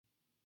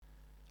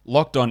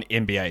Locked On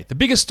NBA. The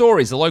biggest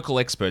stories, the local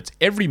experts.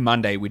 Every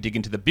Monday, we dig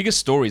into the biggest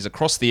stories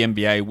across the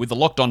NBA with the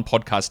Locked On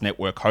Podcast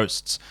Network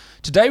hosts.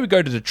 Today, we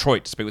go to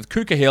Detroit to speak with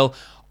CUnningham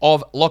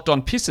of Locked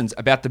On Pistons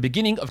about the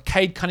beginning of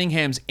Cade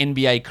Cunningham's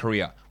NBA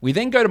career. We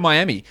then go to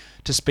Miami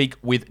to speak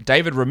with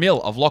David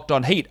Ramil of Locked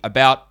On Heat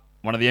about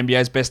one of the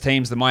NBA's best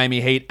teams, the Miami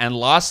Heat. And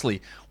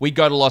lastly, we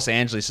go to Los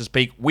Angeles to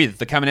speak with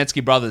the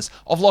Kamenetsky brothers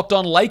of Locked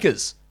On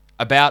Lakers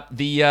about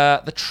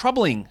the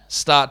troubling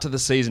start to the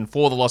season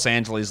for the Los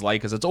Angeles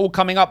Lakers. It's all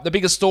coming up, the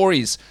biggest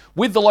stories,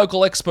 with the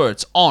local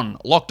experts on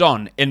Locked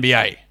On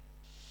NBA.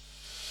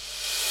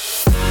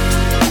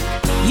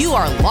 You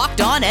are Locked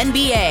On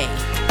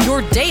NBA,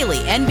 your daily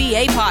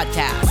NBA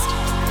podcast.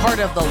 Part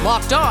of the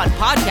Locked On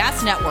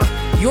Podcast Network,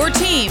 your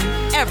team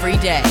every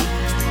day.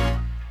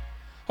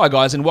 Hi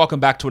guys, and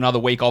welcome back to another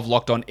week of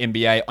Locked On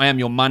NBA. I am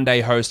your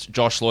Monday host,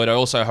 Josh Lloyd. I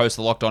also host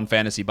the Locked On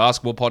Fantasy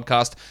Basketball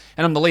podcast,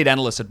 and I'm the lead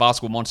analyst at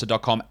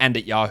basketballmonster.com and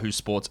at Yahoo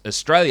Sports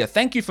Australia.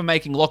 Thank you for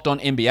making Locked On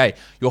NBA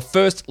your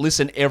first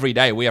listen every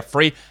day. We are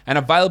free and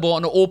available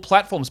on all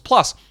platforms.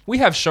 Plus, we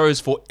have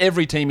shows for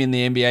every team in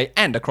the NBA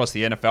and across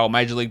the NFL,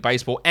 Major League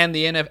Baseball, and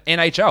the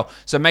NHL.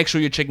 So make sure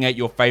you're checking out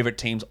your favorite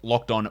team's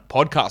Locked On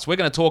podcast. We're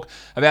going to talk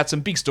about some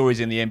big stories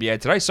in the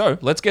NBA today, so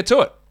let's get to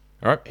it.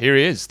 All right, here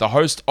he is, the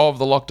host of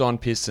the Locked On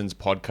Pistons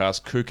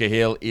podcast.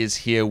 CUnningham is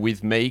here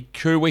with me.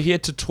 We're here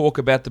to talk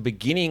about the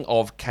beginning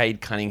of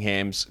Cade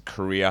Cunningham's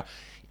career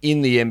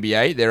in the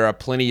NBA. There are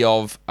plenty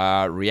of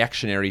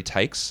reactionary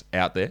takes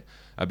out there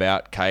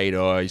about Cade.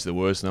 Oh, he's the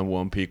worst number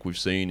one pick we've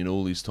seen in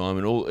all this time,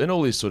 and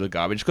all this sort of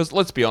garbage. Because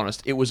let's be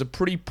honest, it was a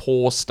pretty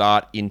poor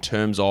start in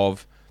terms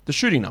of the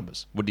shooting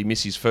numbers. Would he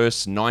miss his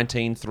first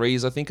 19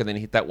 threes, I think, and then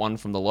hit that one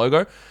from the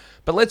logo?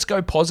 But let's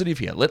go positive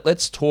here.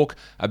 Let's talk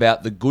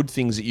about the good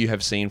things that you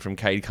have seen from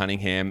Cade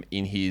Cunningham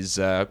in his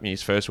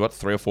first,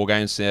 3 or 4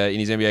 games in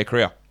his NBA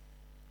career.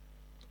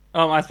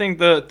 I think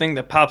the thing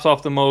that pops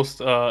off the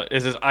most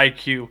is his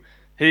IQ.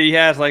 He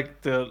has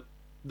like the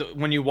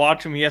when you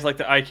watch him, he has like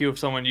the IQ of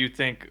someone you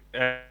think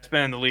has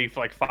been in the league for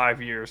like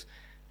 5 years.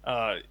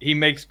 He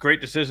makes great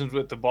decisions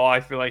with the ball. I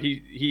feel like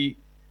he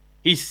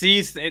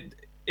sees it.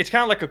 It's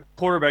kind of like a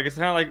quarterback. It's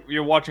kind of like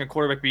you're watching a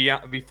quarterback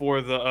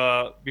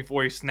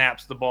before he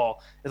snaps the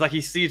ball. It's like he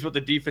sees what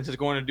the defense is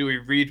going to do. He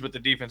reads what the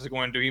defense is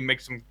going to do. He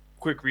makes some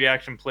quick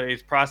reaction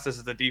plays,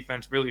 processes the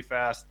defense really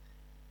fast.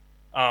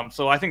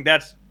 So I think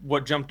that's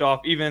what jumped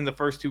off. Even in the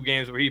first 2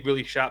 games where he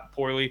really shot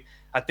poorly,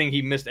 I think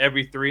he missed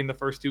every 3 in the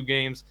first 2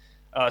 games.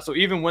 So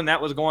even when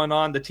that was going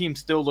on, the team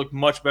still looked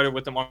much better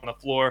with him on the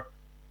floor.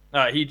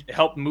 He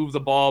helped move the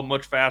ball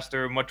much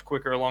faster, much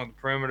quicker along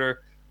the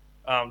perimeter.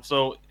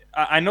 So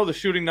I know the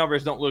shooting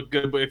numbers don't look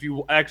good, but if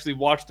you actually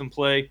watch them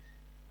play,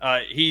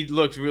 he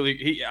looks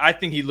really. I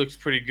think he looks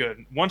pretty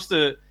good.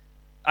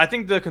 I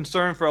think the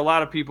concern for a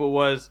lot of people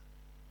was,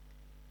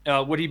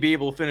 would he be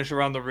able to finish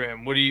around the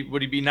rim? Would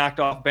he be knocked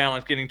off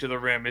balance getting to the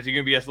rim? Is he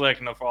going to be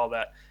athletic enough for all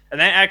that? And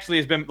that actually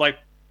has been like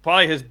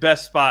probably his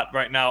best spot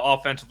right now,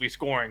 offensively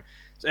scoring.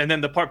 And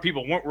then the part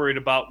people weren't worried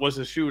about was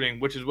his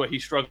shooting, which is what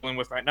he's struggling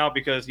with right now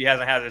because he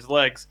hasn't had his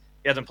legs.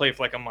 He hasn't played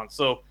for like a month,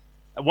 so.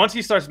 Once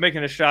he starts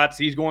making his shots,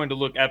 he's going to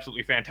look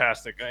absolutely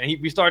fantastic. And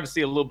we started to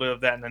see a little bit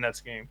of that in the Nets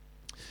game.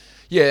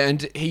 Yeah,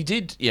 and he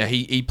did. Yeah,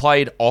 he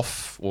played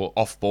off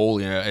ball,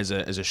 as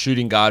a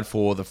shooting guard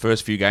for the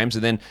first few games,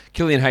 and then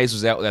Killian Hayes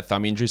was out with that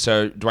thumb injury,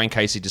 so Dwayne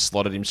Casey just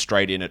slotted him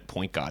straight in at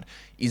point guard.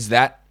 Is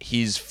that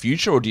his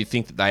future, or do you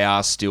think that they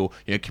are still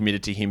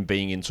committed to him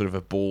being in sort of a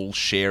ball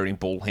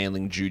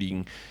handling,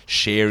 duty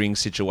sharing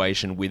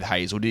situation with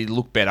Hayes, or did he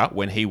look better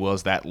when he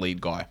was that lead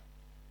guy?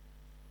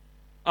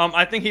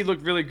 I think he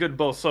looked really good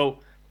both. So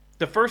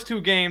the first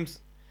 2 games,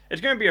 it's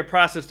going to be a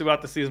process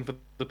throughout the season for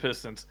the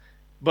Pistons.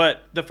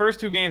 But the first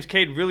 2 games,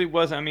 Cade really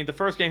wasn't. I mean, the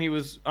first game he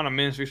was on a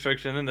minutes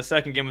restriction, and then the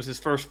second game was his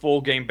first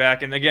full game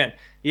back. And again,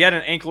 he had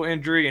an ankle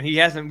injury, and he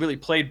hasn't really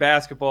played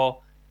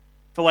basketball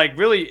for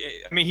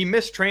he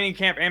missed training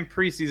camp and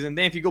preseason.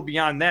 Then if you go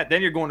beyond that,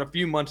 then you're going a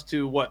few months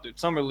to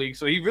summer league.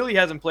 So he really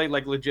hasn't played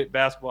like legit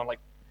basketball. And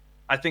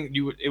I think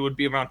it would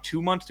be around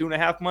 2 months,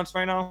 2.5 months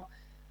right now.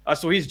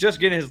 So he's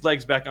just getting his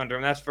legs back under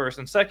him. That's first.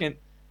 And second,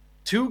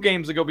 2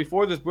 games ago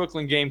before this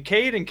Brooklyn game,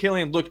 Cade and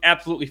Killian looked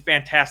absolutely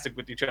fantastic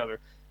with each other.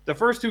 The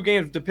first 2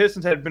 games, the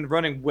Pistons had been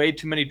running way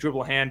too many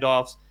dribble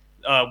handoffs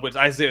with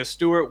Isaiah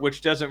Stewart,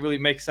 which doesn't really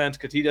make sense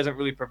because he doesn't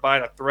really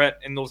provide a threat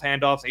in those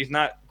handoffs. He's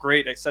not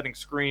great at setting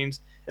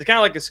screens. It's kind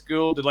of like a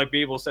skill to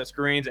be able to set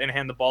screens and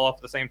hand the ball off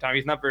at the same time.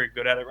 He's not very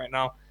good at it right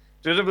now.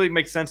 So it doesn't really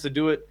make sense to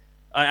do it.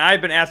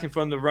 I've been asking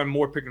for him to run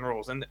more pick and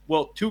rolls. And,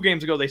 2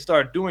 games ago they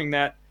started doing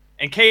that.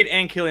 And Cade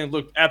and Killian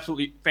looked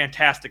absolutely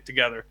fantastic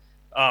together.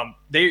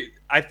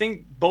 I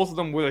think both of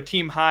them were a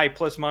team high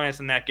plus minus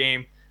in that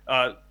game.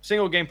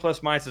 Single game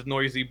plus minus is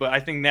noisy, but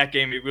I think in that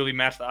game it really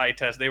matched the eye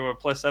test. They were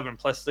 +7,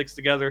 +6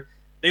 together.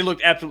 They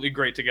looked absolutely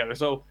great together.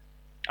 So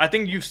I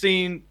think you've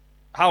seen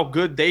how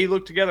good they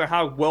look together,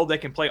 how well they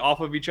can play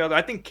off of each other.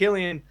 I think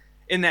Killian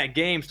in that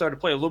game started to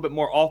play a little bit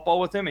more off ball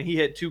with him, and he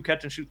hit 2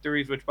 catch and shoot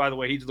threes, which by the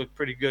way he's looked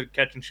pretty good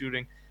catch and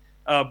shooting.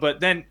 But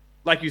then,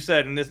 like you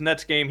said, in this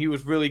Nets game, he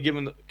was really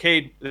giving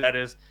Cade, that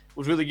is,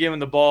 was really given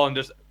the ball and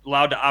just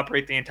allowed to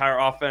operate the entire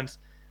offense.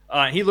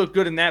 He looked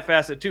good in that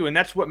facet too, and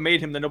that's what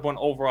made him the number one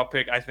overall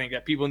pick. I think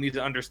that people need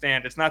to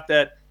understand. It's not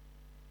that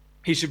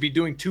he should be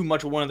doing too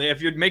much of one of the.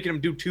 If you're making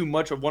him do too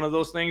much of one of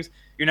those things,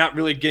 you're not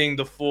really getting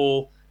the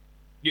full.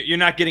 You're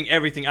not getting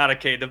everything out of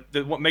Cade.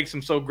 What makes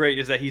him so great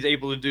is that he's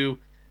able to do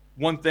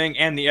one thing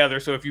and the other.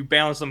 So if you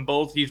balance them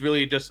both, he's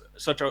really just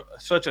such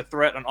a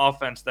threat on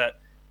offense that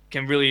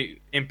can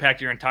really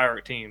impact your entire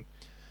team.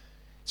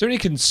 Is there any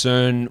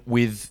concern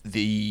with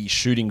the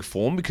shooting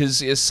form? Because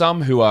there's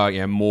some who are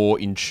more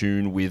in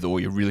tune with, or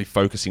you're really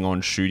focusing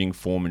on shooting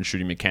form and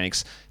shooting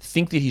mechanics,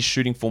 think that his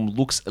shooting form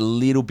looks a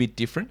little bit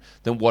different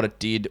than what it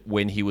did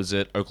when he was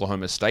at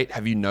Oklahoma State.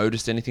 Have you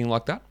noticed anything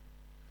like that?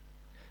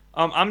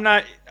 I'm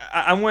not.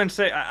 I wouldn't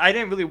say I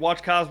didn't really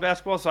watch college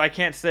basketball, so I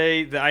can't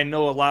say that I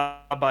know a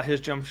lot about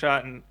his jump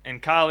shot in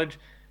college.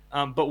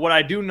 But what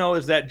I do know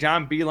is that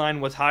John Beilein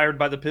was hired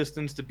by the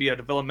Pistons to be a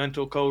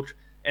developmental coach,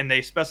 and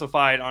they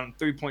specified on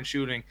three-point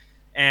shooting.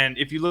 And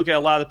if you look at a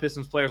lot of the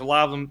Pistons players, a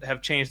lot of them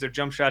have changed their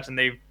jump shots, and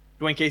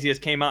Dwayne Casey has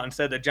came out and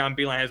said that John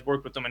Beilein has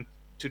worked with them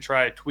to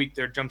try to tweak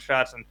their jump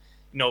shots and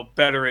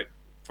better it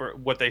for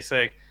what they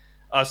say.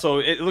 So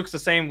it looks the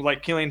same.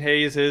 Like Killian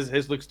Hayes,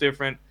 his looks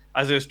different.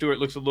 Isaiah Stewart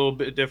looks a little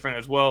bit different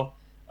as well.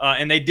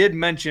 And they did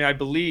mention, I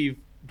believe,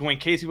 Dwayne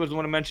Casey was the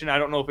one to mention. I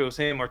don't know if it was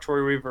him or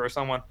Troy Weaver or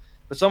someone,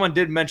 but someone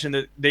did mention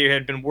that they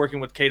had been working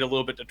with Cade a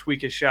little bit to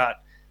tweak his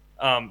shot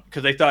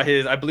because they thought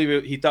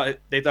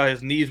they thought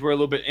his knees were a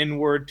little bit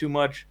inward too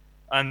much,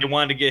 and they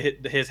wanted to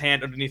get his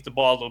hand underneath the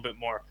ball a little bit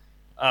more.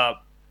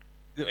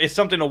 It's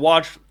something to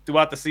watch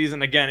throughout the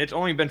season. Again, it's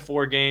only been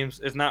 4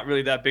 games. It's not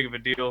really that big of a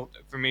deal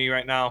for me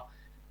right now.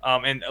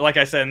 And like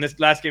I said, in this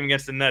last game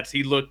against the Nets,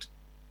 he looked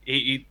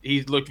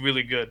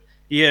really good.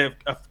 He had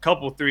a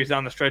couple of threes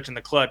down the stretch in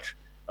the clutch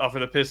for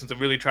the Pistons to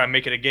really try and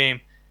make it a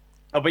game.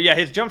 But yeah,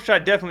 his jump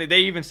shot definitely.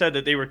 They even said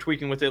that they were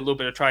tweaking with it a little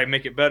bit to try and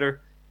make it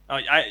better.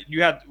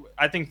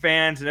 I think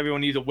fans and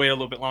everyone needs to wait a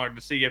little bit longer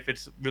to see if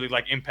it's really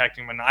like impacting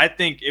him. And I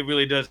think it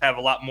really does have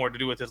a lot more to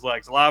do with his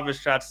legs. A lot of his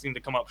shots seem to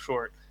come up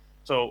short.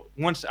 So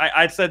once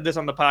I said this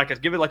on the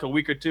podcast, give it like a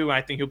week or two, and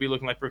I think he'll be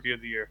looking like Rookie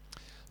of the Year.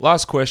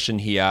 Last question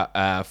here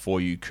for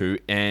you, Koo.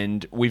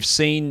 And we've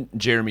seen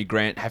Jeremy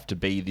Grant have to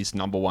be this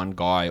number one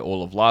guy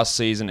all of last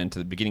season and to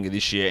the beginning of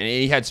this year. And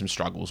he had some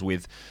struggles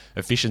with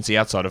efficiency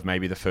outside of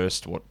maybe the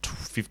first,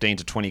 15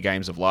 to 20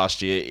 games of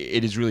last year.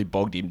 It has really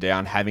bogged him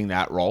down having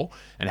that role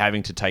and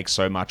having to take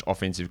so much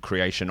offensive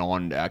creation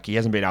on. He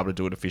hasn't been able to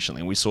do it efficiently.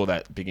 And we saw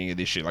that at the beginning of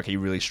this year. Like, he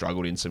really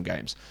struggled in some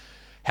games.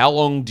 How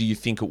long do you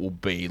think it will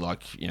be?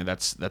 Like,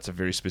 that's a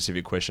very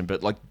specific question.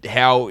 But, like,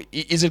 how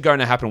is it going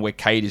to happen where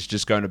Cade is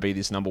just going to be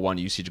this number one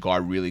usage guy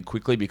really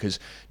quickly because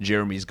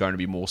Jeremy is going to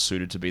be more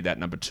suited to be that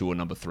number 2 or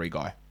number 3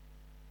 guy?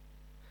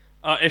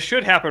 It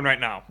should happen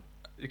right now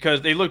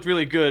because they looked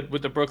really good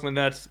with the Brooklyn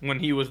Nets when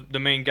he was the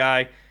main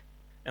guy.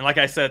 And like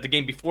I said, the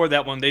game before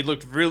that one, they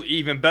looked really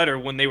even better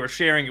when they were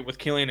sharing it with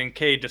Killian and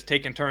Cade, just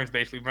taking turns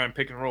basically running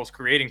pick and rolls,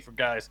 creating for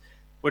guys.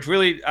 Which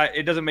really,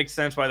 it doesn't make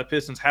sense why the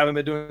Pistons haven't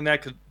been doing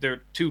that because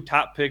their 2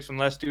 top picks from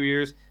the last 2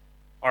 years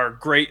are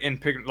great in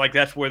pick. Like,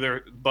 that's where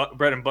their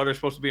bread and butter is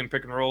supposed to be in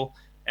pick and roll,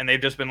 and they've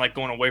just been like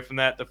going away from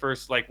that the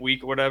first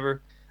week or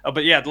whatever.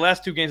 But yeah, the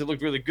last 2 games it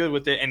looked really good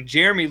with it, and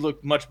Jeremy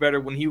looked much better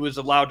when he was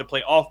allowed to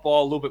play off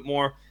ball a little bit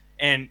more,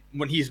 and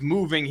when he's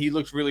moving, he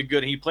looks really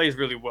good and he plays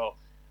really well.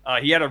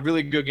 He had a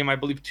really good game, I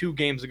believe, 2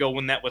 games ago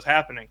when that was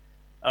happening.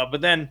 But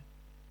then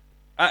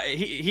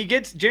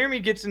Jeremy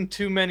gets in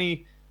too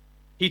many.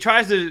 He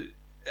tries to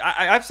 –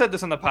 I've said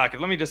this on the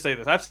podcast. Let me just say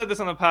this. I've said this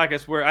on the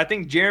podcast where I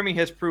think Jeremy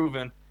has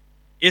proven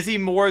 – is he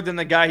more than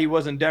the guy he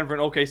was in Denver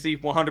and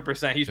OKC?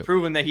 100%. He's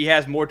proven that he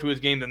has more to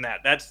his game than that.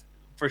 That's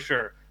for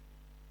sure.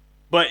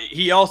 But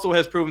he also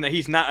has proven that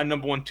he's not a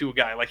number 1, 2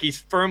 guy. Like, he's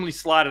firmly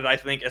slotted, I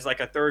think, as like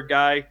a 3rd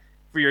guy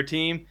for your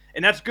team.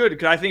 And that's good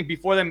because I think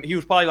before them he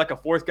was probably like a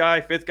 4th guy,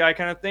 5th guy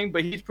kind of thing.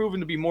 But he's proven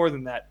to be more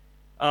than that.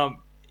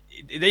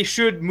 They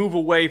should move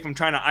away from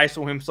trying to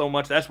ISO him so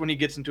much. That's when he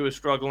gets into his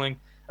struggling.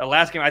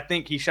 Last game, I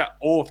think he shot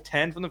 0 of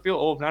 10 from the field,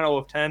 0 of 9, 0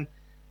 of 10.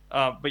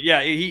 But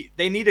yeah,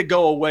 they need to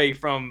go away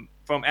from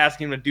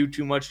asking him to do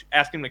too much,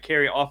 asking him to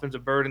carry an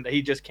offensive burden that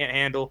he just can't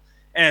handle,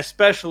 and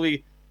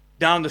especially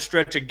down the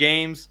stretch of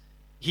games,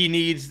 he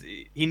needs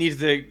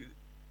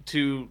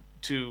to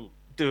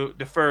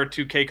defer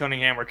to Cade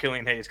Cunningham or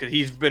Killian Hayes because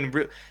he's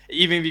been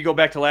even if you go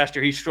back to last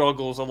year, he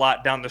struggles a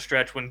lot down the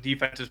stretch when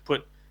defenses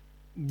put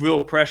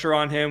real pressure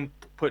on him,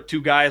 put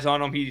 2 guys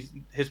on him.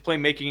 His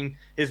playmaking,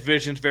 his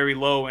vision's very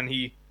low, and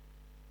he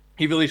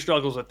really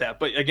struggles with that.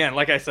 But again,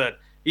 like I said,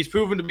 he's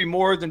proven to be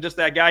more than just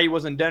that guy he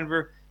was in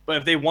Denver. But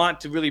if they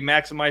want to really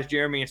maximize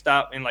Jeremy and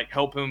stop and like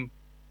help him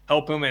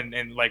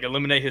and like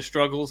eliminate his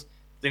struggles,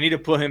 they need to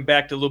put him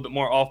back to a little bit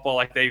more off ball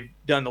like they've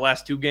done the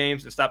last 2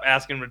 games and stop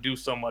asking him to do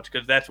so much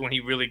because that's when he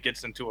really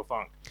gets into a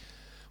funk.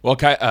 Well,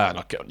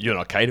 you're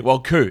not Cade. Well,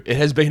 Ku, it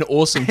has been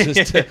awesome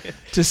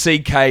to see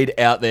Cade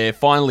out there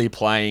finally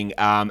playing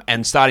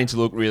and starting to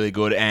look really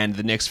good. And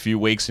the next few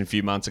weeks and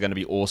few months are going to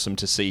be awesome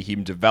to see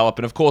him develop.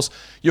 And of course,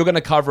 you're going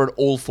to cover it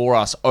all for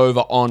us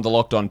over on the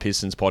Locked On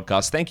Pistons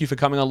podcast. Thank you for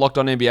coming on Locked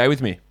On NBA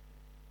with me.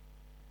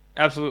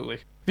 Absolutely.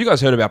 Have you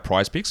guys heard about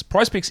Prize Picks?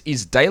 Prize Picks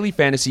is daily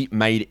fantasy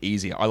made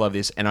easier. I love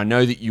this, and I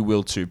know that you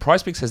will too.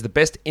 Prize Picks has the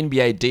best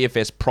NBA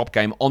DFS prop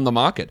game on the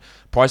market.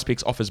 Prize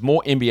Picks offers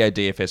more NBA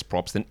DFS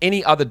props than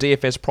any other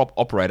DFS prop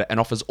operator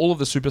and offers all of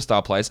the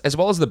superstar players as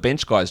well as the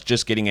bench guys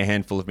just getting a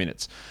handful of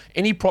minutes.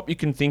 Any prop you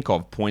can think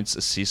of, points,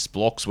 assists,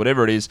 blocks,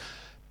 whatever it is,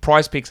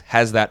 Prize Picks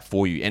has that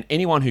for you. And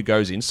anyone who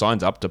goes in,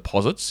 signs up,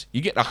 deposits, you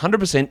get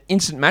 100%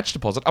 instant match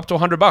deposit up to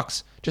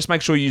 $100. Just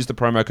make sure you use the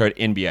promo code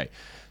NBA.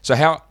 So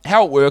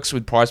how it works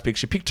with Prize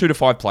Picks, you pick 2 to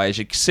 5 players,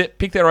 you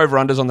pick their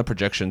over-unders on the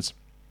projections,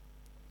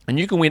 and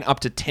you can win up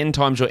to 10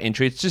 times your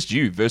entry. It's just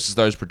you versus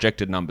those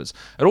projected numbers.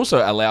 It also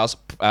allows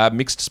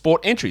mixed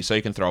sport entry, so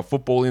you can throw a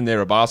football in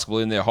there, a basketball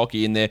in there,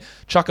 hockey in there,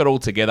 chuck it all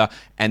together,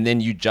 and then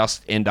you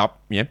just end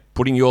up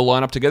putting your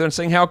lineup together and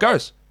seeing how it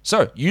goes.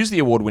 So use the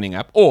award-winning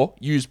app or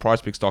use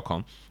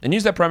prizepicks.com and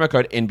use that promo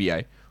code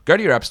NBA. Go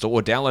to your app store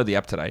or download the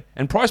app today,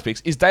 and Prize Picks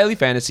is daily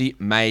fantasy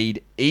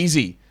made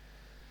easy.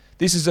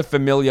 This is a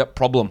familiar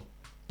problem.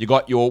 You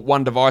got your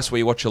one device where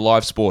you watch your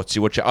live sports,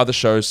 you watch your other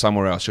shows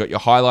somewhere else, you got your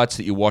highlights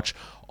that you watch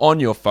on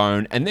your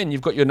phone, and then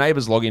you've got your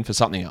neighbors log in for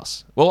something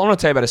else. Well, I want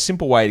to tell you about a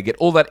simple way to get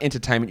all that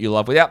entertainment you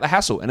love without the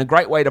hassle, and a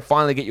great way to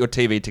finally get your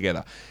TV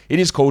together. It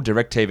is called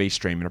DirecTV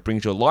Stream, and it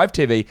brings your live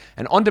TV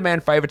and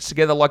on-demand favorites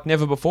together like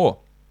never before.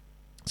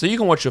 So you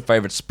can watch your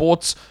favorite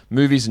sports,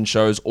 movies, and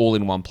shows all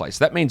in one place.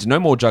 That means no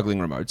more juggling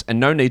remotes and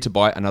no need to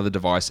buy another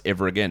device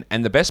ever again.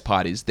 And the best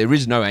part is there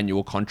is no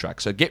annual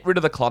contract. So get rid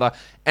of the clutter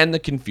and the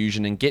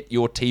confusion and get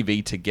your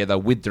TV together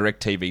with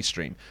DirecTV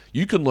Stream.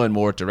 You can learn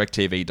more at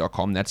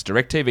directtv.com. That's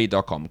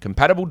directtv.com.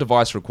 Compatible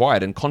device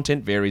required and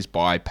content varies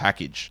by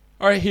package.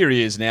 All right, here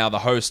he is now,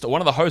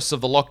 one of the hosts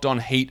of the Locked On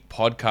Heat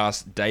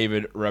podcast,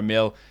 David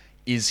Ramil,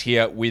 is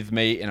here with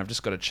me, and I've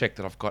just got to check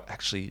that I've got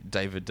actually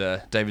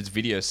David's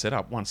video set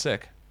up. One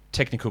sec.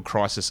 Technical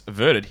crisis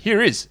averted.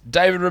 Here is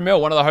David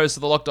Ramil, one of the hosts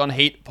of the Locked On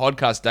Heat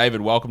podcast.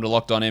 David, welcome to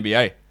Locked On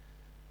NBA.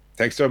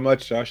 Thanks so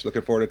much, Josh.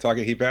 Looking forward to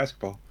talking Heat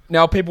basketball.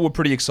 Now, people were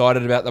pretty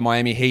excited about the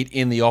Miami Heat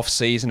in the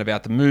offseason,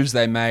 about the moves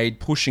they made,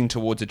 pushing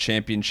towards a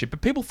championship.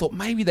 But people thought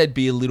maybe they'd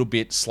be a little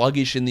bit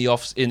sluggish in the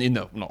in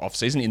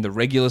the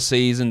regular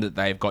season, that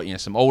they've got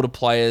some older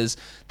players.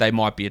 They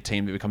might be a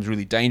team that becomes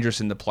really dangerous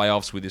in the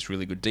playoffs with this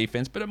really good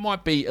defense, but it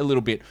might be a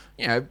little bit,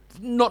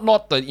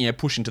 not the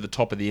pushing to the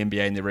top of the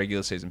NBA in the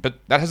regular season. But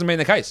that hasn't been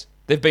the case.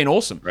 They've been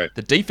awesome. Right.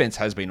 The defense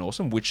has been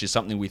awesome, which is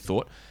something we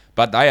thought.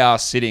 But they are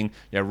sitting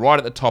right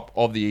at the top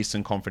of the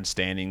Eastern Conference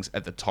standings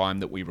at the time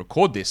that we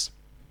record this.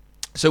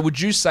 So would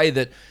you say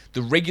that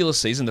the regular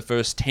season, the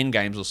first 10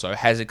 games or so,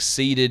 has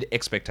exceeded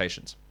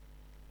expectations?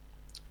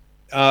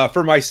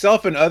 For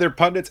myself and other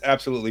pundits,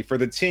 absolutely. For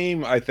the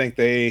team, I think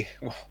they,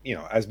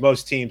 as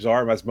most teams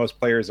are, as most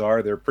players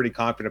are, they're pretty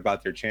confident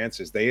about their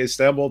chances. They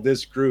assembled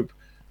this group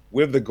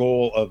with the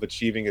goal of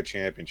achieving a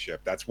championship.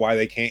 That's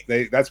why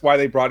that's why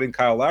they brought in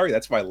Kyle Lowry.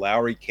 That's why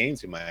Lowry came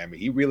to Miami.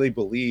 He really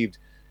believed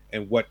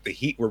in what the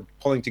Heat were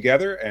pulling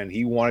together, and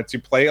he wanted to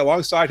play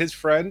alongside his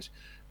friend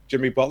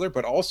Jimmy Butler,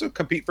 but also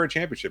compete for a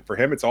championship. For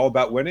him, it's all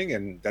about winning,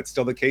 and that's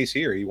still the case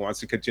here. He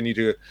wants to continue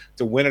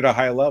to win at a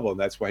high level, and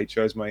that's why he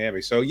chose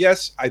Miami. So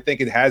yes, I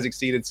think it has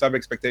exceeded some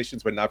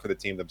expectations, but not for the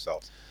team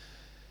themselves.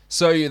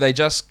 So they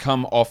just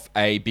come off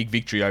a big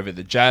victory over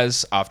the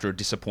Jazz after a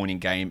disappointing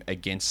game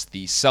against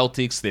the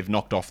Celtics. They've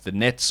knocked off the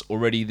Nets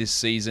already this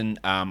season.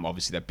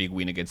 Obviously that big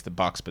win against the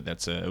Bucks, but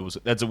that's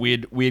a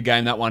weird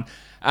game, that one.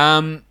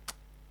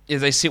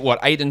 They sit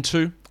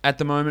 8-2 at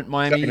the moment,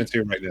 Miami?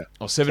 7-2 right now.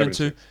 Or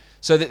 7-2.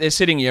 So they're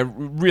sitting here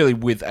really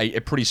with a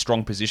pretty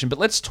strong position. But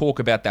let's talk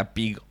about that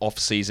big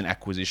off-season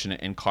acquisition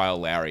and Kyle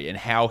Lowry and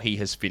how he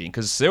has fit in.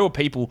 Because there were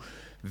people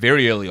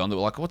very early on that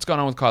were like, what's going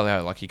on with Kyle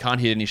Lowry? Like, he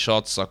can't hit any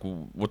shots. Like,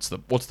 what's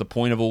the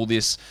point of all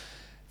this?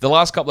 The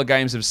last couple of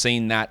games have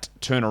seen that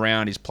turn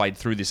around. He's played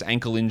through this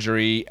ankle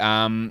injury.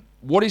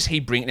 What is he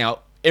bringing? Now,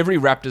 every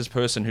Raptors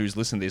person who's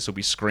listening to this will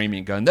be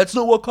screaming, going, that's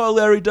not what Kyle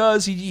Lowry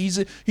does. He's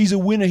a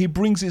winner. He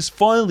brings this.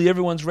 Finally,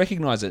 everyone's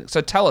recognizing it.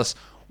 So tell us,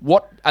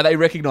 what are they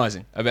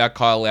recognizing about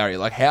Kyle Lowry?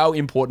 Like, how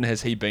important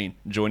has he been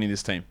joining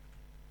this team?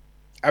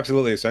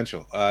 Absolutely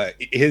essential.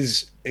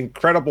 His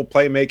incredible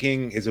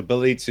playmaking, his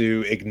ability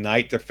to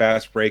ignite the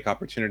fast break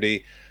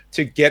opportunity,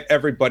 to get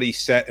everybody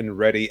set and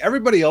ready.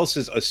 Everybody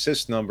else's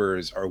assist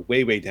numbers are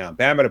way, way down.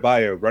 Bam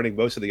Adebayo running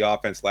most of the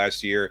offense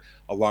last year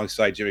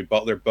alongside Jimmy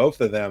Butler.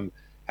 Both of them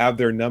have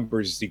their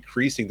numbers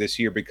decreasing this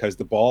year because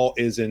the ball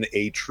is in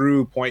a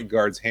true point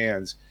guard's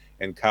hands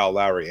and Kyle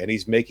Lowry, and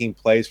he's making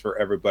plays for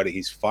everybody.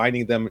 He's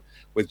finding them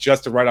with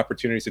just the right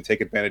opportunities to take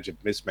advantage of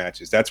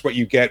mismatches. That's what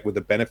you get with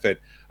the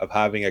benefit of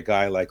having a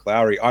guy like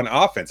Lowry on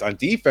offense. On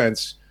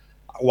defense,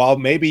 while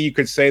maybe you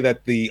could say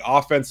that the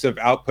offensive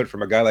output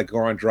from a guy like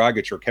Goran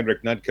Dragic or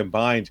Kendrick Nunn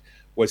combined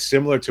was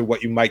similar to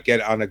what you might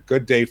get on a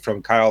good day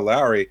from Kyle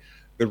Lowry,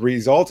 The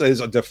result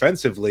is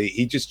defensively,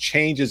 he just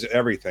changes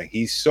everything.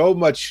 He's so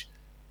much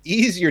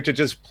easier to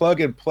just plug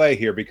and play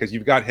here because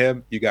you've got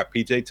him, you got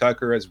PJ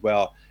Tucker as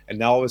well, and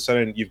now all of a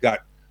sudden you've got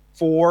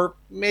 4,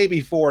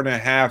 maybe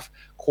 4.5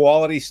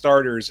 quality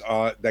starters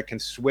that can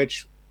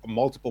switch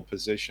multiple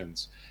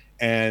positions.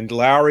 And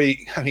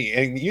Lowry, I mean,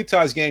 in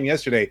Utah's game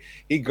yesterday,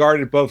 he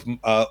guarded both Mike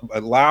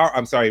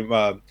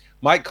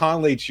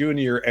Conley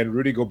Jr. and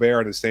Rudy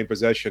Gobert in the same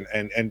possession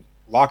and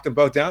locked them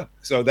both down.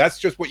 So that's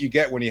just what you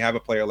get when you have a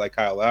player like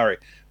Kyle Lowry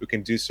who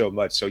can do so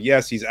much. So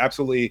yes, he's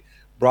absolutely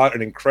brought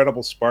an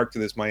incredible spark to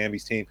this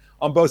Miami's team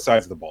on both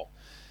sides of the ball.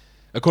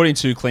 According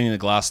to Cleaning the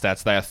Glass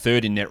stats, they are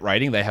third in net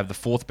rating. They have the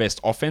 4th best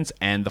offense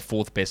and the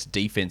 4th best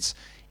defense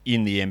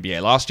in the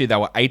NBA. Last year, they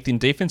were 8th in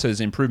defense, so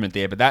there's improvement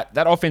there. But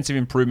that offensive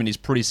improvement is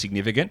pretty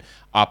significant,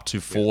 up to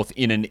 4th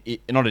in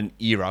not an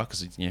era,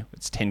 because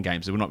it's 10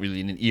 games, so we're not really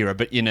in an era,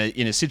 but in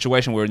a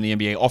situation where in the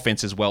NBA,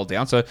 offense is well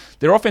down. So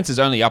their offense is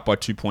only up by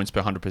 2 points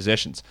per 100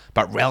 possessions.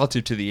 But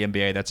relative to the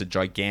NBA, that's a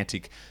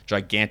gigantic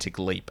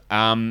leap.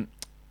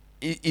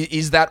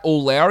 Is that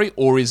all Lowry,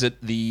 or is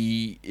it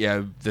the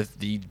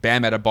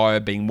Bam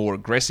Adebayo being more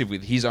aggressive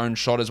with his own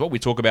shot as well? We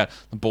talk about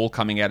the ball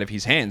coming out of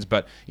his hands,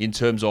 but in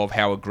terms of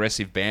how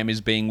aggressive Bam is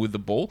being with the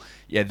ball,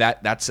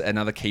 that's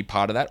another key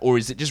part of that. Or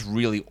is it just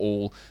really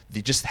all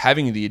just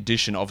having the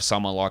addition of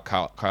someone like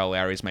Kyle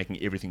Lowry is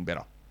making everything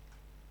better?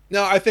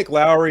 No, I think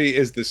Lowry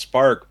is the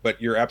spark,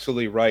 but you're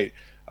absolutely right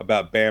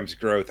about Bam's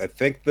growth. I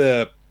think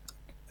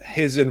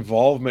his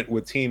involvement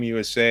with Team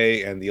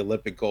USA and the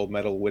Olympic gold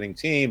medal winning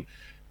team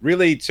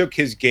really took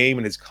his game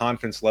and his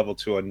confidence level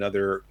to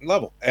another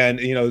level. And,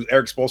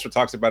 Eric Spoelstra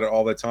talks about it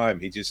all the time.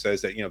 He just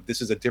says that,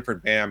 this is a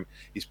different Bam.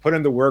 He's put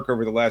in the work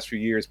over the last few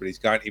years, but he's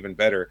gotten even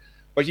better.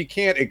 But you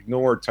can't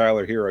ignore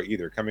Tyler Hero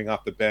either, coming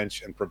off the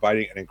bench and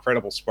providing an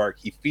incredible spark.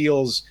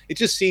 It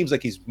just seems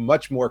like he's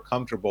much more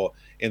comfortable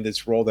in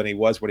this role than he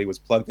was when he was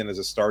plugged in as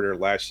a starter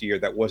last year.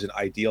 That wasn't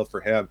ideal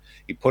for him.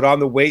 He put on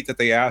the weight that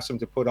they asked him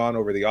to put on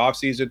over the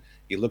offseason.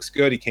 He looks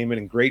good. He came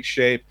in great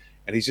shape.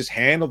 And he's just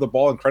handled the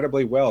ball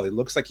incredibly well. It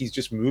looks like he's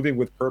just moving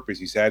with purpose.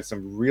 He's had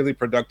some really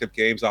productive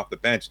games off the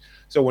bench.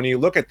 So when you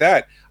look at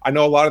that, I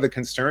know a lot of the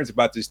concerns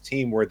about this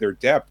team were their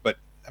depth, but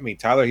I mean,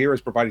 Tyler Hero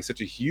is providing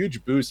such a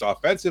huge boost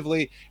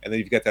offensively, and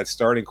then you've got that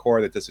starting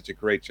core that does such a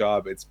great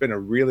job. It's been a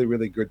really,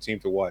 really good team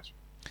to watch.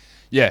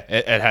 Yeah,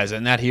 it has.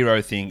 And that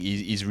Hero thing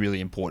is really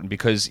important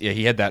because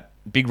he had that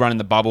big run in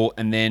the bubble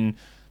and then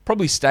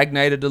probably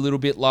stagnated a little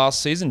bit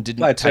last season.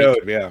 Didn't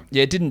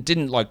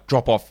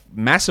drop off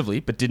massively,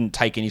 but didn't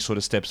take any sort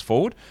of steps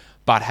forward.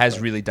 But has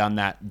really done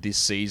that this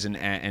season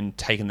and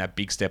taken that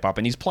big step up.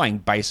 And he's playing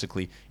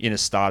basically in a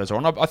starter's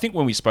role. And I think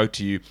when we spoke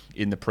to you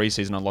in the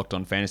preseason on Locked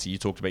On Fantasy, you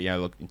talked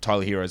about,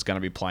 Tyler Hero is going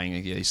to be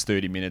playing his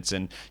 30 minutes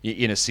and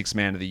in a 6th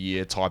man of the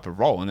year type of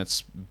role. And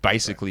that's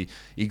basically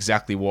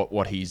exactly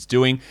what he's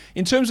doing.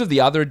 In terms of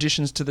the other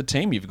additions to the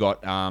team, you've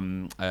got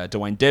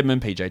Dwayne Dedmon,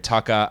 PJ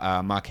Tucker,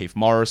 Markieff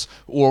Morris,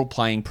 all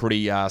playing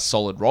pretty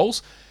solid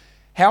roles.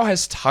 How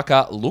has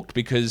Tucker looked?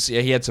 Because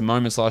he had some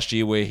moments last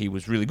year where he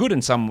was really good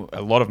and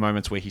a lot of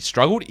moments where he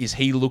struggled. Is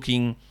he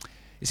looking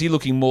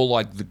more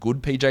like the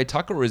good PJ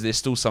Tucker, or is there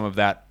still some of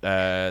that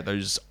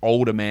those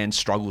older man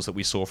struggles that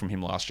we saw from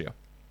him last year?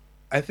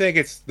 I think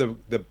it's the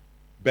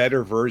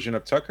better version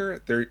of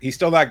Tucker. He's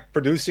still not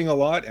producing a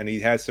lot, and he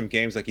has some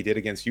games like he did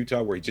against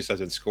Utah where he just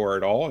doesn't score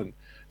at all, and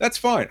that's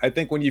fine. I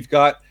think when you've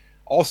got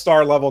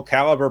all-star level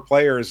caliber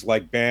players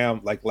like Bam,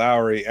 like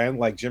Lowry, and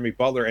like Jimmy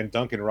Butler and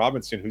Duncan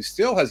Robinson, who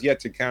still has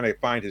yet to kind of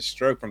find his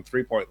stroke from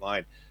three-point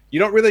line, you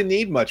don't really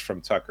need much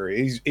from Tucker.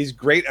 He's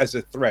great as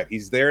a threat.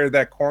 He's there,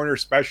 that corner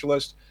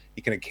specialist.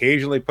 He can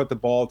occasionally put the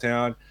ball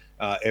down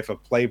if a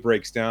play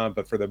breaks down,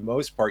 but for the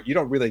most part, you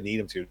don't really need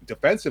him to.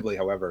 Defensively,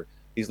 however,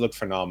 he's looked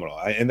phenomenal.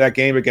 In that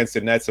game against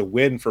the Nets, a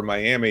win for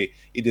Miami,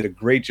 he did a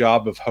great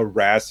job of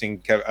harassing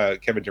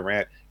Kevin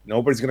Durant.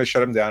 Nobody's going to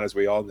shut him down, as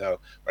we all know.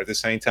 But at the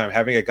same time,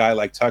 having a guy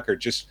like Tucker,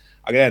 just,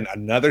 again,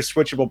 another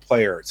switchable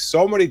player.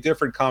 So many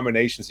different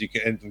combinations you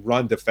can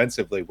run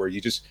defensively where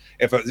you just,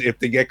 if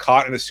they get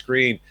caught in a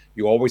screen,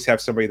 you always have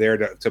somebody there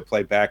to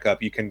play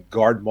backup. You can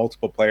guard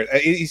multiple players.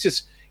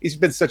 He's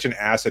been such an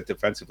asset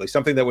defensively,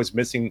 something that was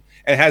missing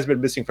and has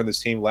been missing from this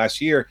team last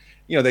year.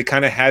 They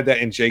kind of had that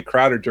in Jay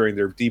Crowder during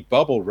their deep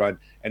bubble run,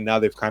 and now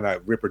they've kind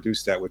of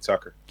reproduced that with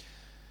Tucker.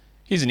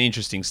 Here's an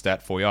interesting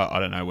stat for you. I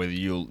don't know whether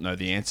you'll know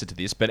the answer to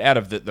this, but out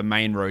of the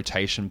main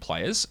rotation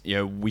players,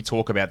 we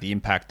talk about the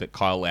impact that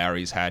Kyle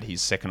Lowry's had.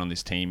 He's second on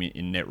this team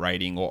in net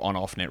rating or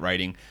on-off net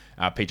rating.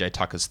 PJ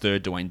Tucker's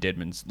third. Dwayne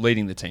Dedmon's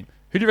leading the team.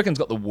 Who do you reckon's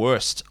got the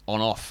worst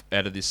on-off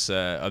out of this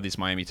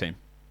Miami team?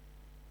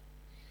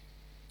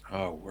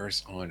 Oh,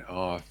 worst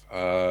on-off?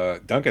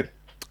 Duncan.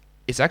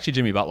 It's actually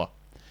Jimmy Butler.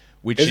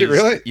 Is it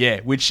really? Yeah,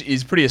 which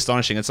is pretty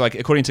astonishing. It's like,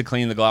 according to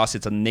Cleaning the Glass,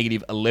 it's a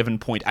negative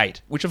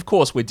 11.8, which of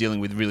course we're dealing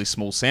with really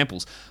small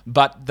samples.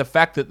 But the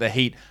fact that the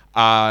Heat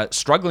are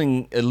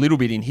struggling a little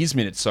bit in his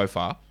minutes so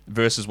far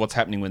versus what's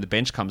happening when the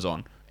bench comes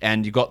on,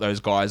 and you got those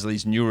guys,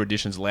 these newer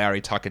additions,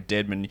 Lowry, Tucker,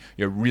 Dedman,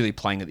 you're really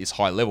playing at this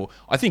high level.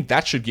 I think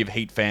that should give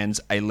Heat fans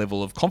a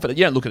level of confidence.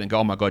 You don't look at it and go,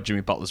 oh my God,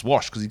 Jimmy Butler's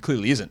washed, because he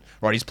clearly isn't,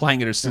 right? He's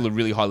playing at still a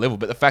really high level,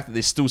 but the fact that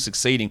they're still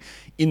succeeding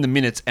in the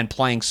minutes and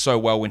playing so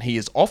well when he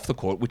is off the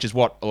court, which is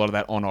what a lot of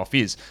that on-off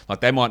is.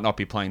 Like, they might not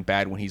be playing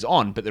bad when he's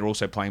on, but they're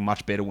also playing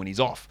much better when he's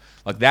off.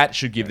 Like, that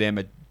should give them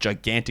a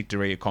gigantic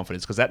degree of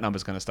confidence, because that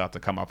number's going to start to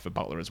come up for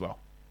Butler as well.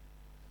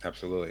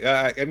 Absolutely.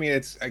 I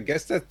mean, I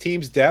guess the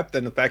team's depth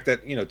and the fact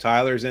that,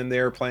 Tyler's in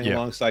there playing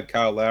alongside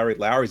Kyle Lowry.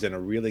 Lowry's done a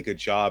really good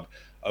job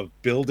of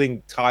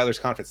building Tyler's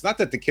confidence. Not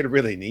that the kid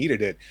really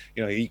needed it.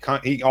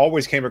 He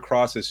always came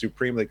across as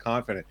supremely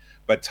confident,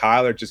 but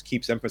Tyler just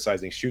keeps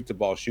emphasizing, shoot the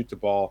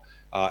ball.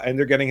 And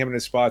they're getting him in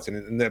his spots.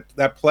 And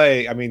that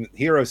play, I mean,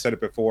 Hero said it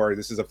before,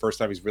 this is the first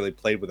time he's really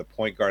played with a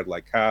point guard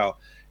like Kyle.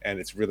 And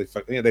it's really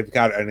fun. They've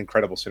got an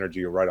incredible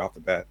synergy right off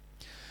the bat.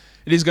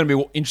 It is going to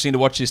be interesting to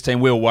watch this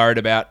team. We were worried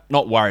about,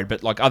 not worried,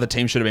 but like other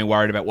teams should have been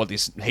worried about what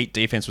this Heat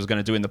defense was going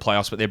to do in the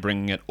playoffs, but they're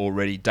bringing it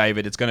already.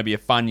 David, it's going to be a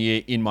fun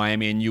year in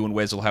Miami, and you and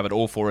Wes will have it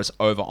all for us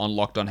over on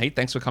Locked On Heat.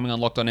 Thanks for coming on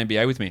Locked On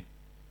NBA with me.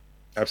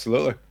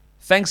 Absolutely.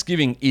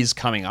 Thanksgiving is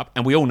coming up,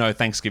 and we all know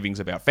Thanksgiving's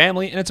about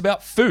family, and it's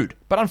about food.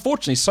 But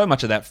unfortunately, so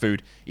much of that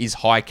food is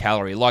high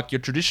calorie, like your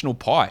traditional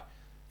pie.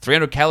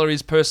 300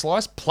 calories per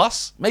slice,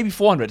 plus maybe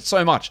 400. It's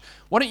so much.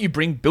 Why don't you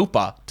bring Built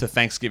Bar to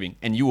Thanksgiving,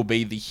 and you will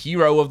be the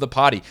hero of the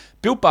party.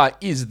 Built Bar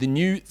is the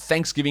new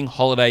Thanksgiving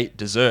holiday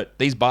dessert.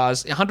 These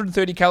bars,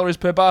 130 calories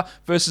per bar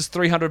versus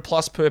 300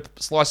 plus per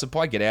slice of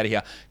pie. Get out of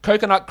here.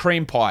 Coconut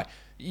cream pie.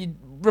 You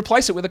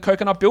replace it with a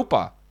coconut Built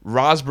Bar.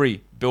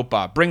 Raspberry Built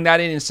Bar. Bring that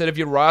in instead of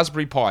your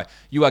raspberry pie.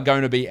 You are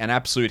going to be an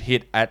absolute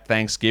hit at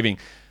Thanksgiving.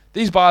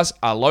 These bars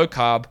are low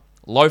carb,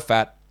 low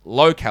fat,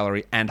 low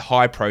calorie, and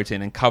high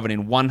protein, and covered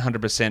in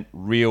 100%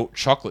 real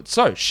chocolate.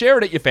 So share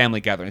it at your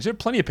family gatherings. There are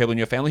plenty of people in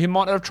your family who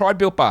might not have tried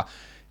Built Bar.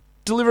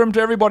 Deliver them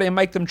to everybody and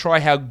make them try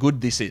how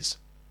good this is.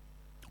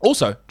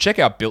 Also, check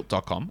out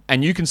Built.com,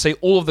 and you can see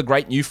all of the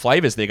great new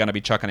flavors they're going to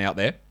be chucking out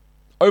there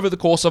over the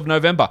course of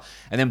November.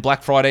 And then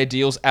Black Friday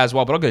deals as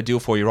well. But I've got a deal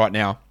for you right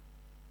now.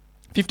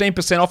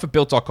 15% off at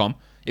Built.com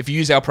if you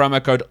use our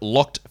promo code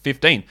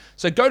LOCKED15.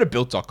 So go to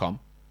Built.com,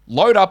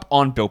 load up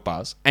on Built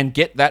Bars, and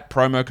get that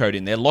promo code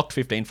in there,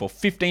 LOCKED15, for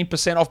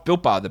 15% off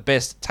Built Bar, the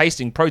best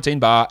tasting protein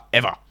bar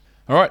ever.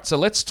 All right, so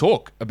let's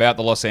talk about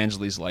the Los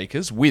Angeles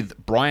Lakers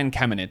with Brian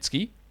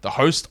Kamenetsky, the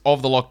host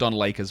of the Locked On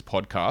Lakers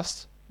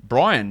podcast.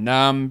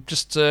 Brian,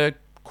 just a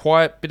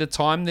quiet bit of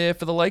time there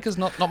for the Lakers.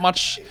 Not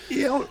much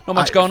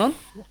going on.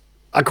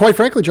 Quite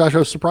frankly, Josh, I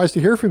was surprised to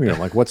hear from you. I'm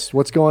like,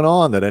 what's going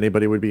on that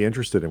anybody would be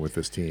interested in with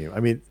this team? I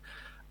mean,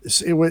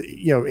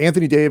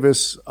 Anthony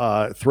Davis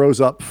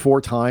throws up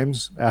 4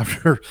 times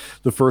after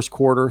the first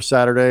quarter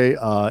Saturday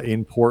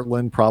in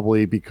Portland,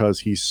 probably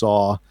because he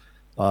saw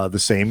the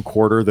same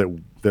quarter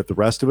that the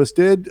rest of us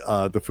did.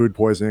 The food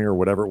poisoning or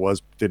whatever it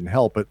was didn't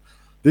help, but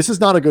this is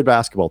not a good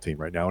basketball team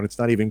right now, and it's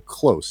not even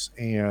close.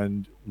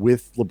 And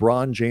with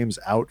LeBron James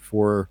out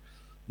for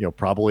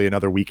probably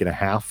another week and a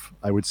half,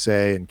 I would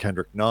say, and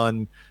Kendrick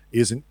Nunn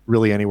isn't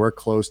really anywhere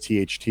close.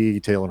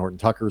 THT, Taylor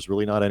Horton-Tucker, is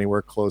really not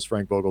anywhere close.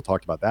 Frank Vogel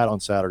talked about that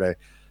on Saturday.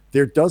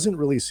 There doesn't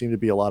really seem to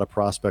be a lot of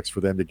prospects for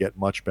them to get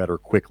much better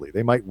quickly.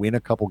 They might win a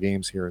couple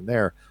games here and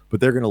there, but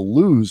they're going to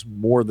lose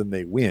more than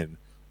they win.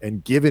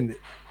 And given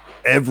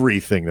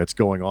everything that's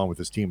going on with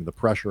this team and the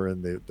pressure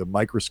and the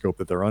microscope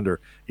that they're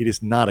under, it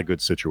is not a good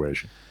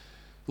situation.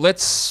 I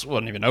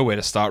don't even know where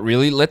to start,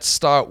 really. Let's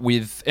start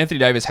with Anthony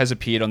Davis has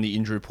appeared on the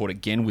injury report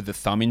again with the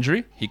thumb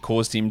injury. He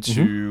caused him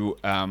to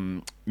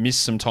miss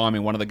some time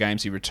in one of the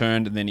games he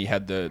returned, and then he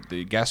had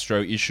the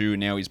gastro issue, and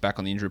now he's back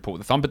on the injury report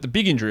with the thumb. But the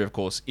big injury, of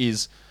course,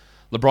 is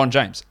LeBron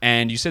James.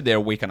 And you said there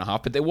a week and a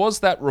half, but there was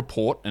that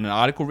report in an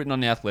article written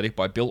on The Athletic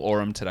by Bill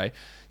Oram today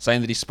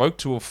saying that he spoke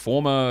to a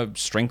former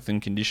strength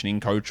and conditioning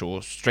coach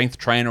or strength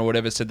trainer or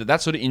whatever, said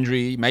that sort of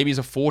injury maybe is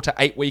a 4 to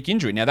 8 week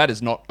injury. Now, that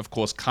is not, of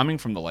course, coming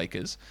from the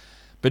Lakers.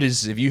 But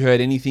have you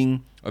heard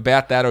anything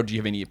about that, or do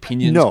you have any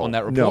opinions on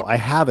that report? No, I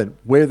haven't.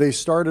 Where they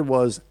started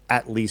was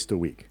at least a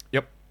week.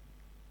 Yep.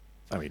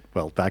 I mean,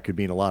 well, that could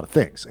mean a lot of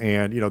things.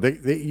 And,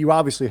 you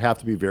obviously have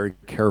to be very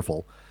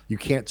careful. You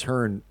can't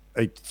turn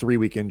a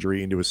 3-week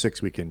injury into a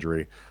 6-week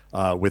injury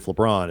with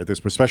LeBron,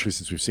 especially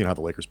since we've seen how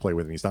the Lakers play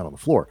with him. He's not on the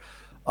floor.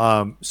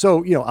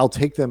 So, I'll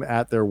take them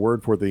at their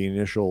word for the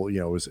initial,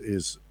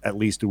 is at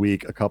least a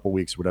week, a couple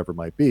weeks, whatever it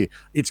might be.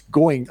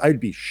 I'd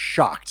be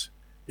shocked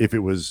if it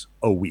was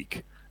a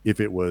week. If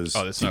it was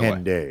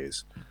 10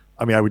 days,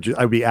 I mean, I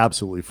would be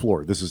absolutely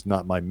floored. This is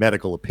not my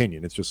medical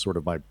opinion. It's just sort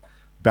of my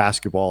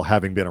basketball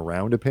having been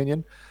around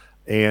opinion.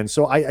 And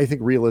so I think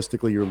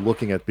realistically, you're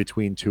looking at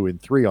between 2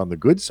 and 3 on the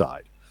good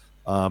side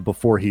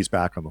before he's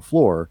back on the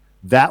floor.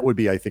 That would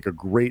be, I think, a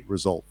great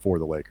result for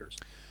the Lakers.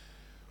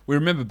 We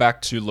remember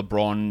back to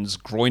LeBron's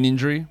groin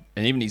injury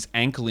and even his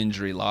ankle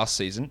injury last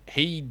season.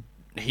 He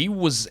he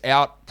was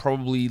out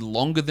probably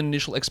longer than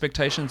initial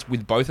expectations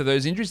with both of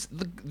those injuries.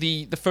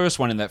 The first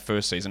one in that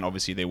first season,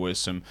 obviously there were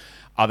some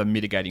other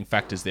mitigating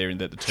factors there in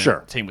that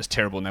the team was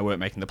terrible and they weren't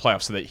making the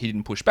playoffs, so that he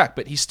didn't push back.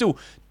 But he still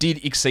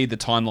did exceed the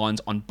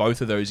timelines on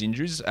both of those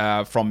injuries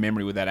from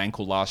memory with that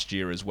ankle last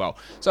year as well.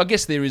 So I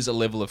guess there is a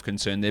level of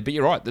concern there. But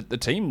you're right, the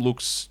team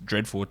looks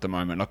dreadful at the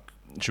moment. Like,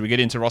 should we get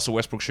into Russell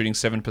Westbrook shooting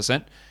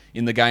 7%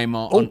 in the game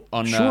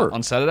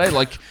on Saturday?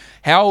 Like,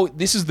 how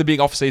this is the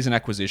big off-season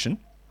acquisition.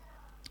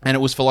 And it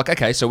was for like,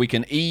 okay, so we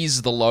can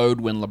ease the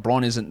load when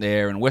LeBron isn't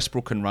there and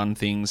Westbrook can run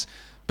things.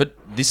 But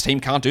this team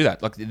can't do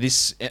that. Like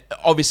this,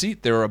 obviously,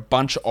 there are a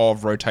bunch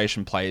of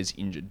rotation players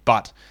injured.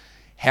 But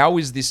how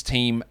is this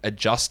team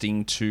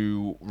adjusting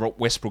to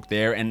Westbrook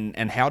there,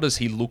 and how does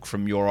he look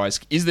from your eyes?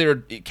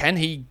 Can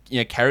he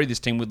carry this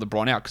team with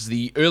LeBron out? Because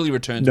the early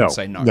returns would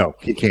say no. No,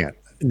 he can't.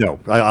 No,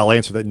 I'll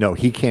answer that. No,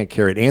 he can't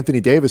carry it. Anthony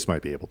Davis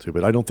might be able to,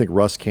 but I don't think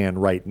Russ can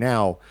right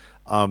now.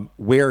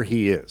 Where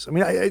he is, I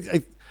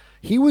mean,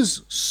 he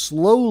was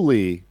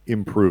slowly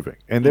improving,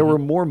 and there were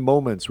more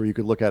moments where you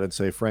could look at it and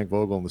say Frank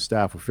Vogel and the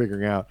staff were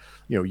figuring out,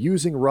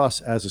 using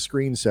Russ as a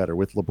screen setter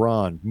with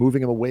LeBron,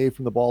 moving him away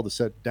from the ball to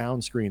set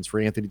down screens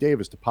for Anthony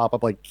Davis to pop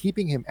up, like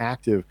keeping him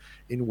active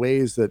in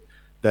ways that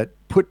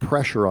put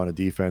pressure on a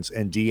defense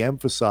and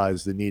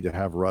de-emphasize the need to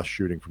have Russ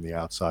shooting from the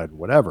outside and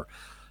whatever.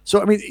 So,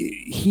 I mean,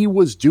 he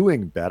was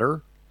doing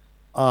better.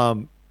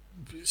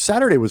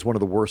 Saturday was one of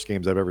the worst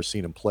games I've ever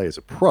seen him play as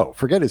a pro.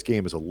 Forget his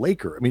game as a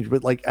Laker. I mean,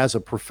 but like as a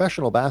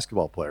professional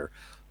basketball player,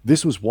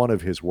 this was one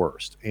of his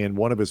worst and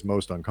one of his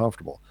most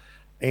uncomfortable.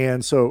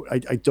 And so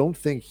I don't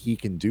think he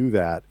can do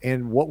that.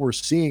 And what we're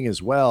seeing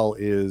as well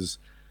is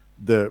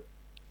the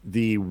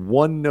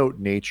one-note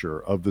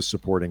nature of the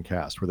supporting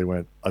cast, where they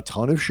went a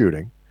ton of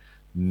shooting,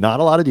 not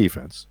a lot of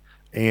defense,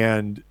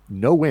 and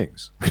no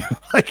wings.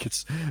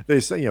 They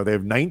say, they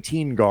have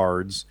 19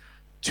 guards,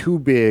 2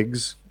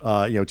 bigs,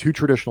 2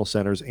 traditional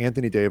centers,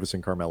 Anthony Davis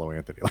and Carmelo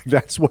Anthony. Like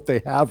that's what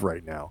they have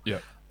right now. Yeah.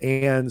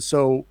 And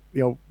so,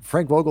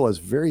 Frank Vogel has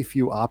very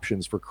few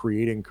options for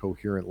creating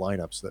coherent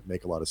lineups that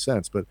make a lot of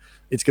sense, but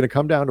it's going to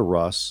come down to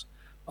Russ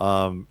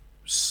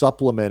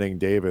supplementing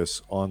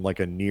Davis on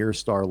like a near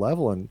star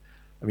level. And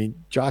I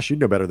mean, Josh, you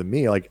know better than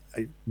me. Like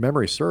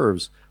memory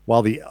serves,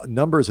 while the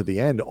numbers at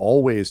the end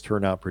always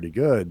turn out pretty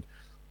good,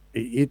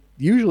 it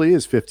usually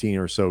is 15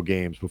 or so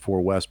games before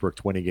Westbrook,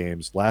 20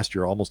 games last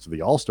year, almost to the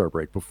All-Star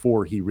break,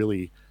 before he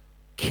really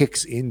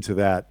kicks into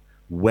that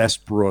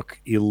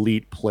Westbrook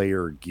elite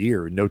player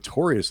gear,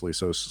 notoriously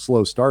so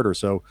slow starter.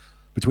 So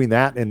between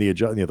that and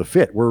the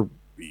fit,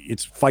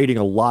 it's fighting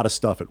a lot of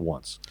stuff at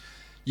once.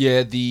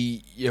 Yeah,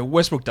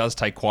 Westbrook does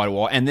take quite a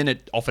while, and then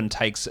it often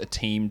takes a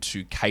team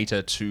to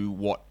cater to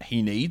what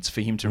he needs for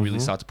him to really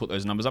start to put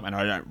those numbers up, and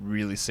I don't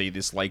really see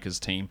this Lakers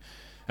team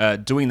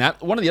doing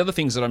that. One of the other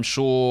things that I'm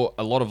sure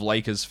a lot of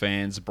Lakers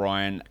fans,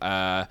 Brian,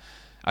 are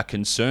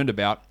concerned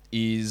about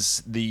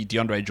is the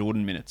DeAndre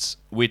Jordan minutes,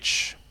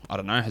 which, I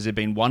don't know, has there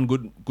been one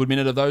good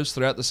minute of those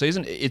throughout the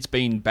season? It's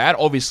been bad.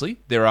 Obviously,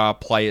 there are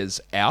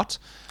players out,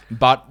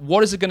 but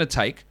what is it going to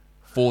take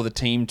for the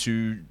team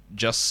to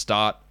just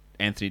start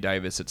Anthony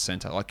Davis at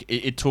center? Like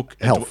it took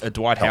a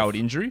Dwight Howard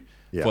injury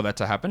for that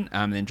to happen,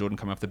 and then Jordan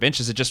coming off the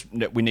bench. Is it just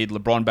we need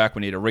LeBron back,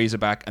 we need Ariza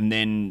back, and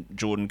then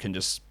Jordan can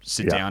just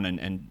sit down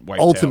and wait?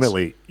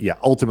 Ultimately,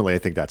 I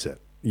think that's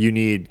it. You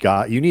need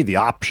the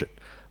option.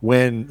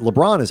 When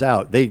LeBron is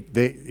out,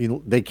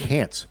 they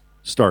can't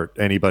start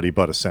anybody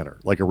but a center,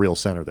 like a real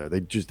center there. They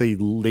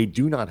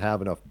do not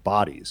have enough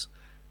bodies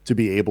to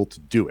be able to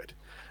do it.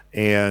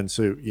 And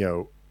so,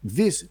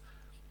 this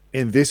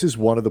is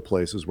one of the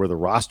places where the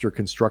roster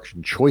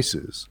construction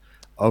choices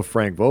of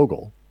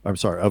Rob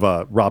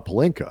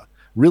Pelinka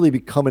really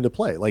come into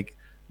play. Like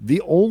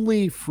the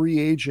only free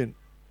agent,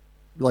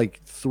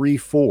 like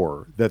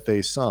 3-4 that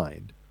they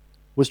signed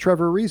was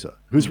Trevor Ariza,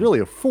 who's really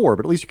a 4,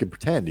 but at least you can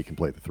pretend he can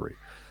play the 3.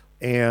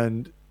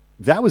 And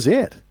that was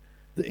it.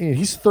 And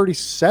he's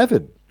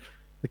 37.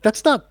 Like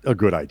that's not a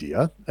good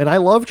idea. And I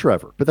love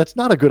Trevor, but that's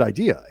not a good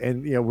idea.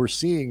 And we're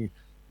seeing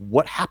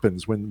what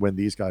happens when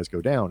these guys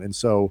go down. And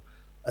so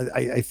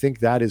I think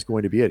that is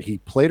going to be it. He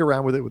played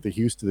around with it with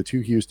the 2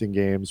 Houston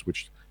games,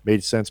 which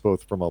made sense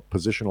both from a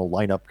positional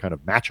lineup kind of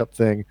matchup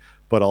thing,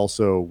 but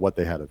also what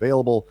they had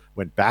available.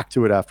 Went back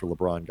to it after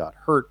LeBron got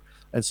hurt.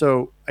 And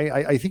so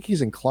I think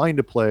he's inclined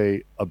to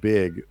play a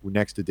big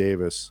next to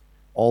Davis,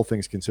 all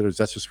things considered.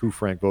 That's just who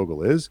Frank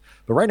Vogel is.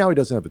 But right now he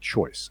doesn't have a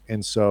choice.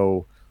 And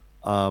so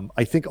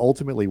I think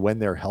ultimately when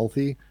they're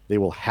healthy, they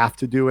will have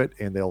to do it,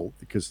 and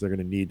because they're going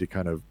to need to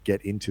kind of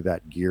get into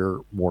that gear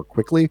more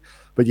quickly.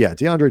 But yeah,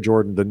 DeAndre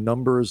Jordan, the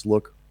numbers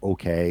look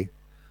okay.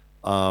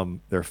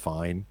 They're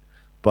fine,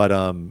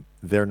 but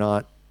they're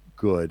not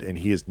good, and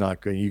he is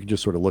not good. You can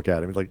just sort of look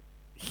at him like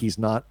he's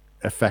not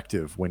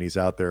effective when he's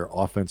out there.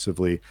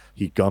 Offensively,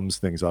 he gums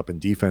things up,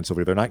 and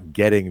defensively, they're not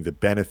getting the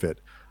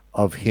benefit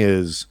of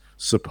his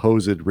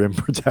supposed rim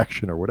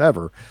protection or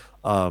whatever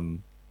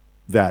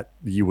that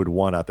you would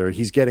want out there.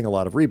 He's getting a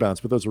lot of rebounds,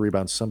 but those are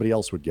rebounds somebody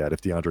else would get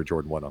if DeAndre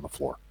Jordan went on the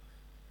floor.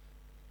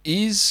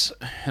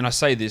 and I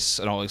say this,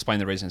 and I'll explain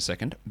the reason in a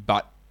second,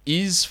 but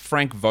is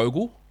Frank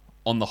Vogel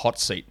on the hot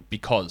seat?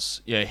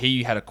 Because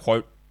he had a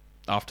quote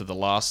after the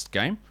last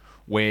game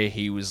where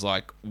he was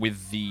like,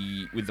 with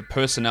the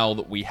personnel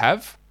that we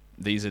have,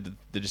 these are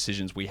the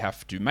decisions we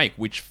have to make,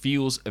 which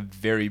feels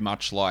very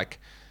much like,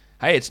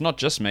 hey, it's not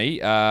just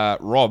me.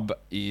 Rob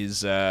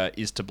is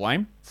to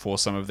blame for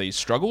some of these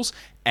struggles,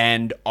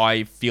 and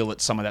I feel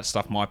that some of that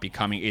stuff might be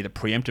coming either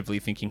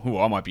preemptively thinking,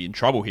 I might be in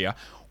trouble here,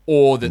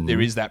 or that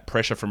there is that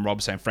pressure from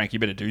Rob saying, Frank, you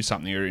better do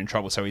something or you're in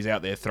trouble. So he's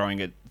out there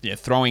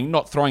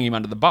not throwing him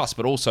under the bus,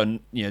 but also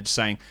just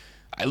saying,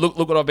 hey, look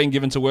what I've been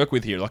given to work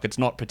with here. Like, it's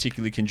not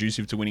particularly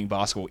conducive to winning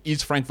basketball.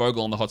 Is Frank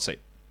Vogel on the hot seat?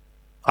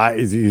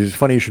 It's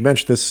funny you should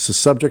mention this. Is the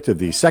subject of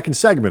the second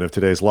segment of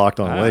today's Locked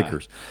On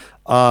Lakers.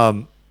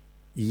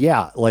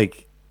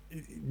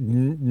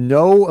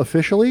 No,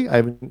 officially, I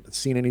haven't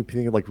seen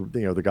anything like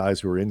the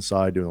guys who are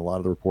inside doing a lot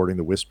of the reporting,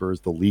 the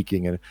whispers, the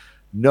leaking, and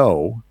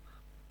no.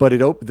 But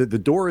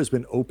the door has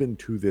been open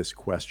to this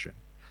question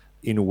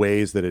in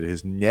ways that it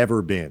has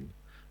never been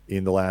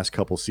in the last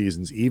couple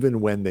seasons,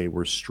 even when they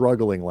were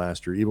struggling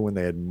last year, even when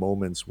they had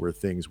moments where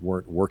things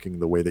weren't working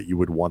the way that you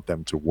would want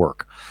them to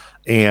work.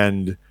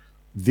 And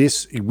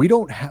this, we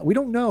don't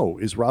know,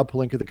 is Rob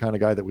Pelinka the kind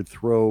of guy that would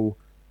throw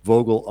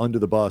Vogel under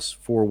the bus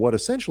for what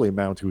essentially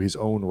amount to his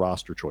own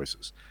roster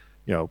choices?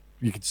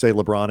 You could say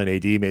LeBron and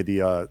AD made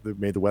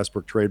the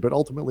Westbrook trade, but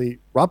ultimately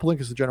Rob Pelinka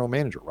is the general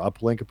manager. Rob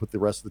Pelinka put the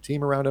rest of the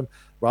team around him.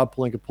 Rob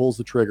Pelinka pulls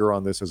the trigger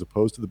on this, as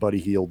opposed to the Buddy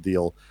Hield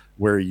deal,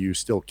 where you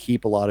still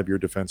keep a lot of your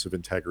defensive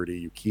integrity.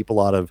 You keep a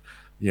lot of,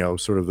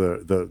 sort of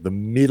the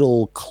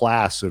middle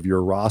class of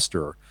your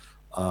roster,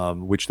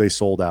 which they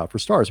sold out for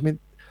stars. I mean,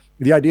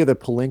 the idea that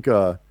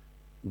Pelinka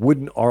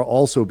wouldn't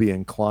also be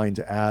inclined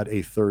to add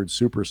a third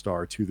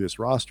superstar to this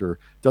roster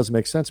doesn't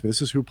make sense to me.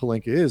 This is who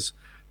Pelinka is.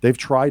 They've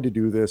tried to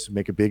do this,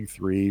 make a big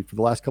three for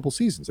the last couple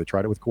seasons. They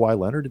tried it with Kawhi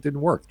Leonard. It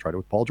didn't work. They tried it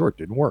with Paul George. It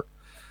didn't work.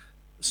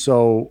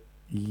 So,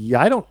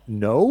 I don't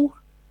know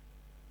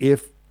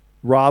if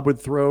Rob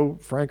would throw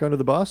Frank under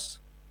the bus.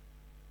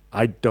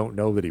 I don't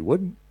know that he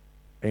wouldn't.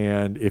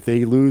 And if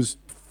they lose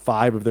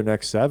 5 of their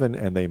next 7,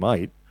 and they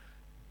might,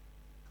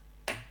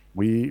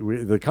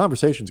 the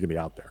conversation's going to be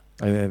out there.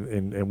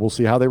 And we'll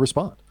see how they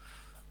respond.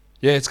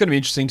 Yeah, it's going to be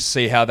interesting to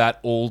see how that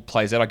all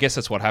plays out. I guess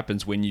that's what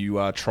happens when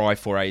you try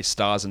for a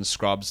stars and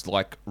scrubs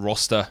like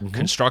roster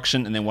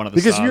construction, and then one of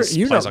the stars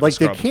plays like a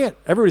scrub. They can't.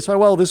 Everybody's like,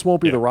 well, this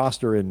won't be the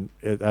roster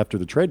after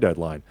the trade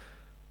deadline.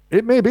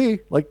 It may be.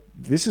 Like,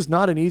 this is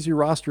not an easy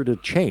roster to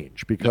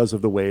change because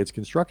of the way it's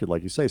constructed.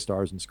 Like you say,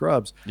 stars and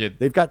scrubs. Yeah.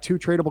 They've got 2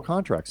 tradable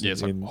contracts. Yeah,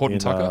 it's like Horton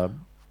Tucker.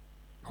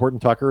 Horton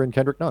Tucker and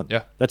Kendrick Nunn.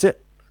 Yeah, that's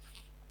it.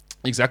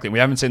 Exactly. We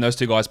haven't seen those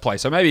 2 guys play.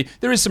 So maybe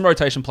there is some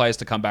rotation players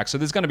to come back. So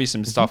there's going to be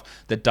some stuff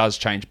that does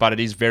change, but it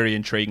is very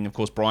intriguing. Of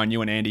course, Brian,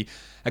 you and Andy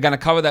are going to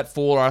cover that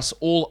for us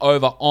all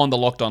over on the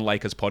Locked On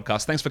Lakers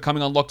podcast. Thanks for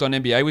coming on Locked On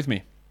NBA with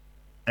me.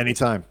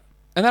 Anytime.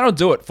 And that'll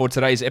do it for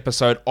today's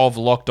episode of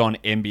Locked On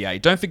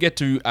NBA. Don't forget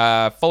to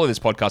follow this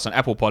podcast on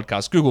Apple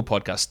Podcasts, Google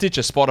Podcasts,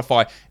 Stitcher,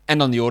 Spotify, and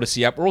on the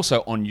Odyssey app. We're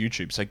also on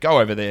YouTube, so go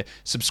over there,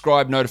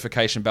 subscribe,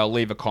 notification bell,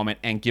 leave a comment,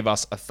 and give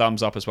us a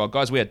thumbs up as well.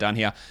 Guys, we are done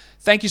here.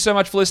 Thank you so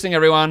much for listening,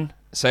 everyone.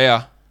 See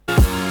ya.